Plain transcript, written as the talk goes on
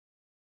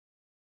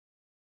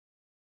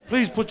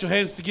Please put your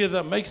hands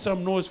together, make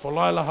some noise for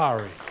Laila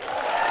Harre.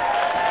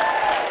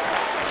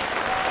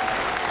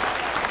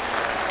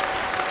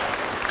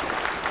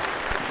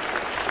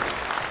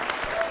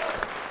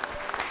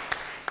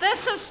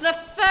 This is the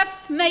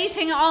 5th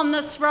meeting on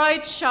this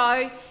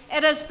roadshow.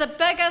 It is the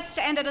biggest,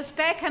 and it is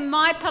back in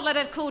my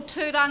political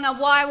tūranga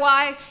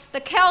waiwai, the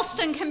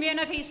Kelston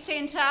Community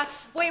Centre,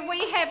 where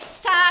we have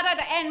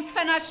started and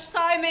finished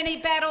so many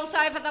battles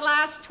over the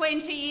last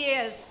 20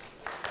 years.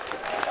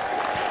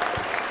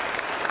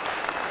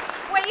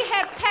 We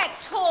have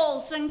packed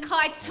halls in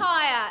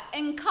Kaitaia,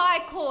 in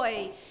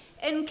Kaikoi,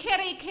 in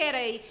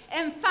Kerikeri,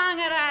 in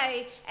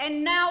Whangarei,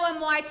 and now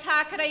in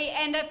Waitakere,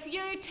 and if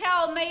you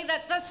tell me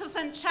that this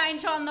isn't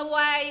change on the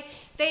way,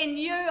 then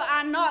you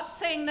are not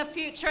seeing the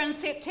future in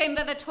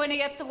September the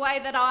 20th the way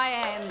that I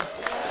am.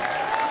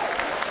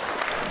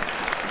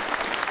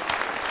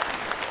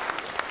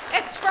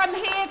 It's from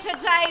here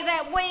today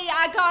that we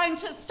are going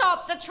to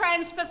stop the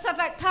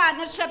Trans-Pacific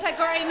Partnership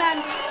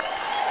Agreement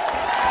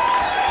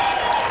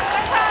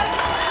because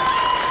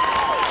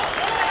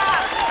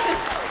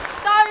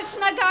those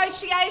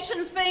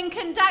negotiations being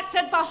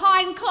conducted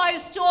behind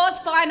closed doors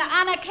by an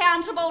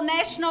unaccountable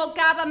national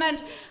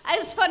government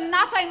is for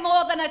nothing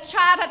more than a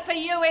charter for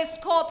US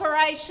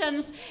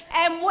corporations,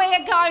 and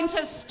we're going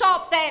to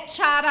stop that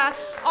charter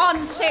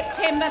on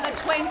September the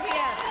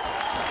 20th.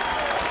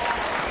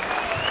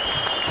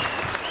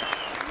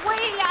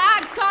 We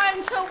are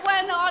going to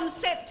win on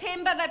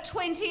September the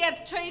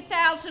 20th,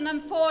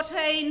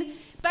 2014,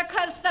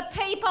 because the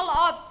people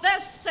of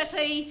this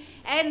city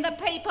and the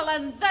people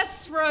in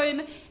this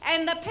room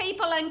and the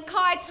people in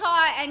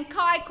Kaitaia and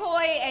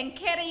Kaikoi and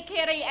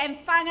Kerikeri and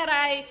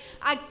Whangarei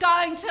are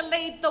going to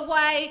lead the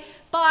way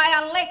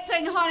by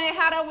electing Hone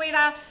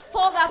Harawira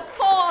for the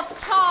 4th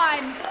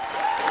time.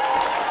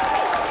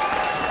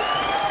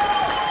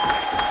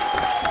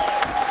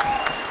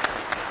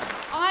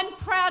 I'm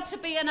proud to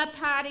be in a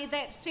party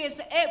that says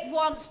it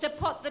wants to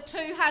put the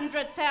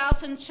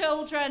 200,000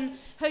 children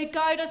who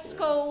go to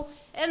school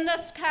in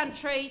this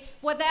country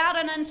without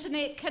an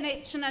internet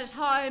connection at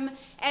home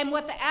and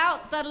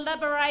without the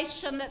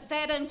liberation that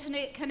that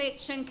internet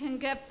connection can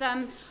give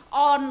them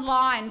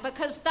online,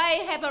 because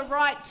they have a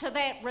right to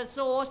that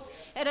resource.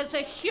 It is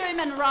a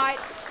human right,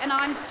 and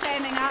I'm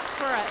standing up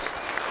for it.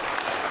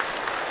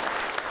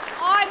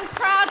 I'm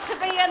proud to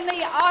be in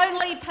the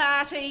only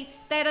party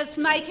that is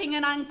making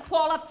an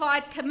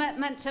unqualified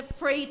commitment to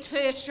free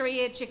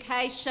tertiary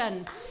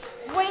education.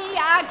 We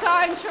are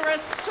going to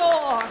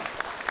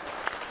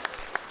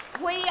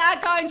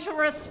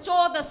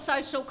restore the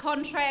social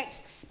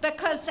contract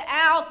because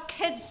our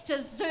kids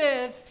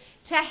deserve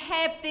to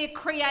have their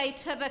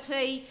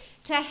creativity,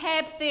 to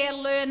have their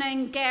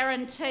learning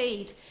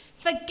guaranteed.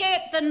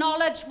 Forget the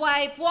knowledge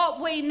wave.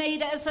 What we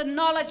need is a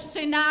knowledge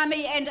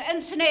tsunami, and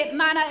internet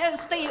mana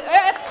is the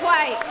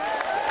earthquake.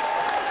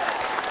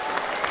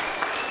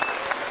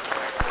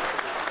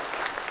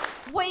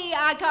 We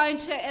are going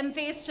to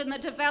invest in the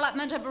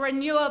development of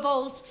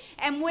renewables,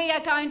 and we are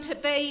going to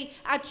be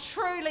a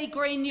truly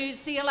green New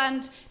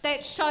Zealand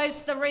that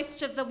shows the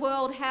rest of the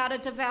world how to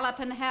develop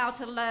and how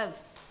to live.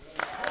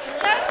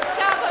 This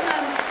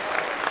government,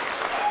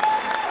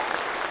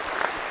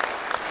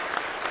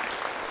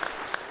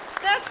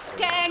 this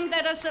gang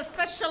that is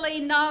officially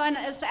known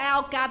as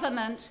our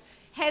government,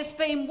 has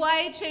been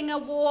waging a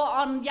war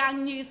on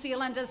young New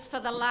Zealanders for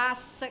the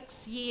last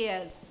 6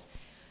 years.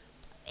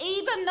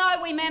 Even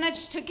though we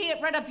managed to get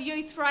rid of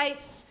youth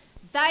rates,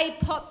 they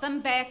put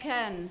them back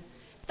in.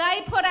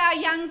 They put our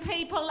young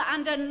people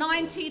under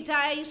 90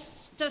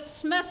 days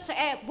dismiss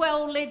at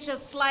will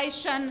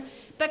legislation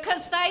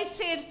because they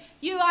said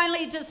you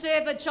only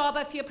deserve a job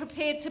if you're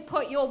prepared to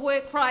put your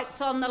work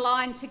rights on the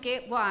line to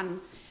get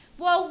one.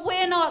 Well,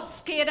 we're not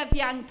scared of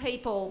young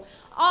people.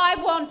 I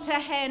want to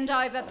hand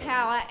over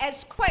power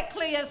as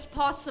quickly as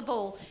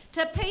possible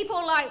to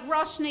people like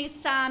Roshni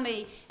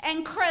Sami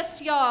and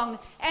Chris Yong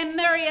and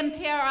Miriam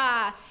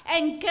Pera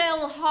and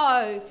Gil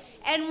Ho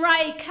and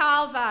Ray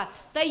Calver,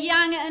 the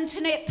young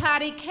Internet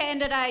Party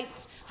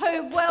candidates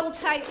who will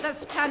take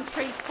this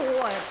country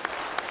forward.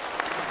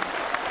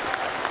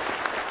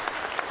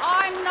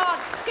 I'm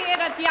not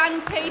scared of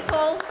young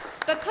people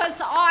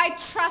because I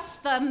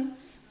trust them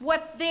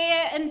with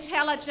their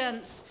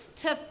intelligence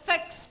to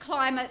fix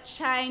climate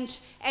change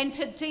and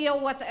to deal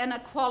with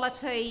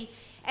inequality.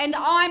 And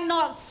I'm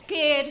not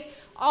scared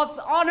of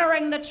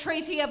honouring the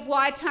Treaty of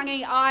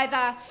Waitangi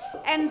either.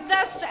 And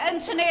this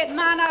internet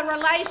mana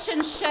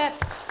relationship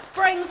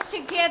brings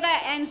together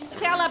and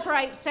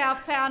celebrates our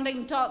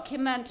founding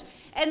document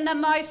in the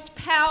most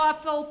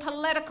powerful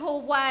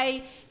political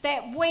way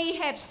that we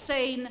have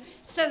seen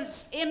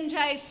since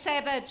MJ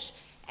Savage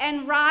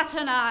and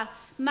Ratana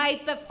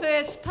made the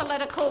first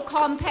political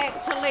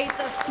compact to lead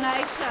this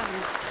nation.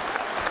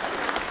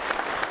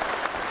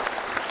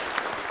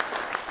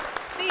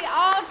 The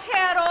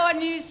Aotearoa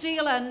New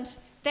Zealand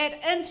that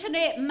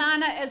internet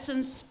mana is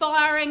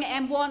inspiring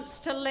and wants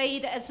to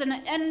lead is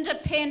an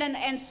independent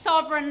and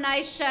sovereign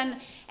nation,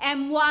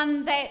 and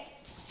one that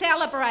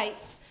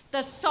celebrates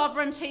the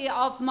sovereignty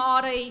of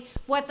Māori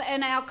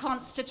within our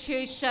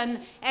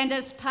constitution and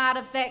as part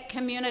of that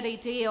community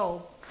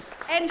deal.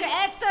 And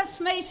at this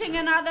meeting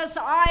and others,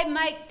 I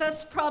make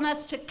this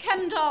promise to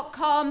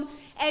Kim.com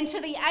and to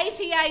the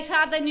 88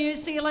 other New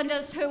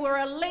Zealanders who were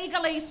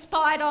illegally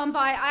spied on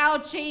by our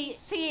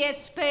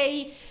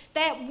CSB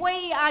that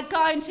we are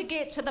going to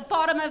get to the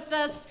bottom of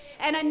this,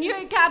 and a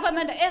new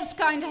government is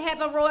going to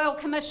have a Royal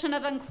Commission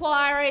of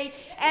Inquiry,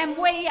 and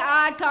we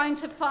are going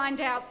to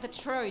find out the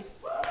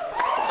truth.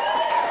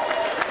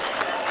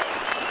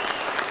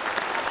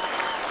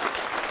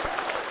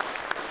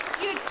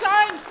 You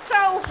don't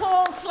fill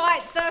halls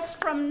like this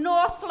from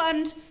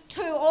Northland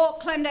to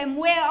Auckland, and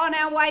we're on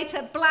our way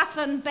to Bluff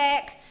and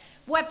back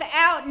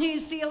without New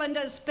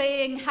Zealanders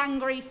being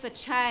hungry for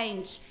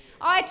change.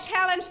 I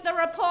challenge the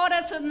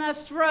reporters in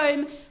this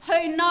room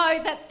who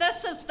know that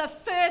this is the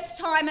first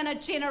time in a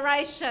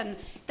generation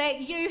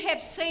that you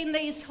have seen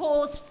these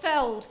halls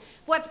filled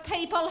with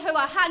people who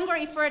are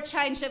hungry for a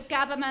change of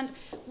government.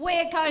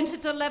 We're going to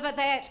deliver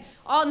that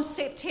on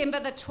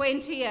September the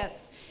 20th.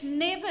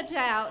 Never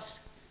doubt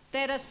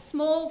that a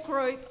small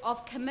group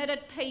of committed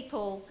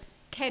people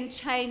can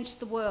change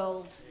the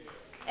world.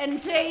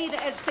 Indeed,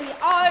 it's the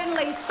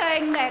only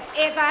thing that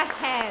ever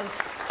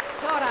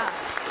has. Got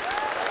up.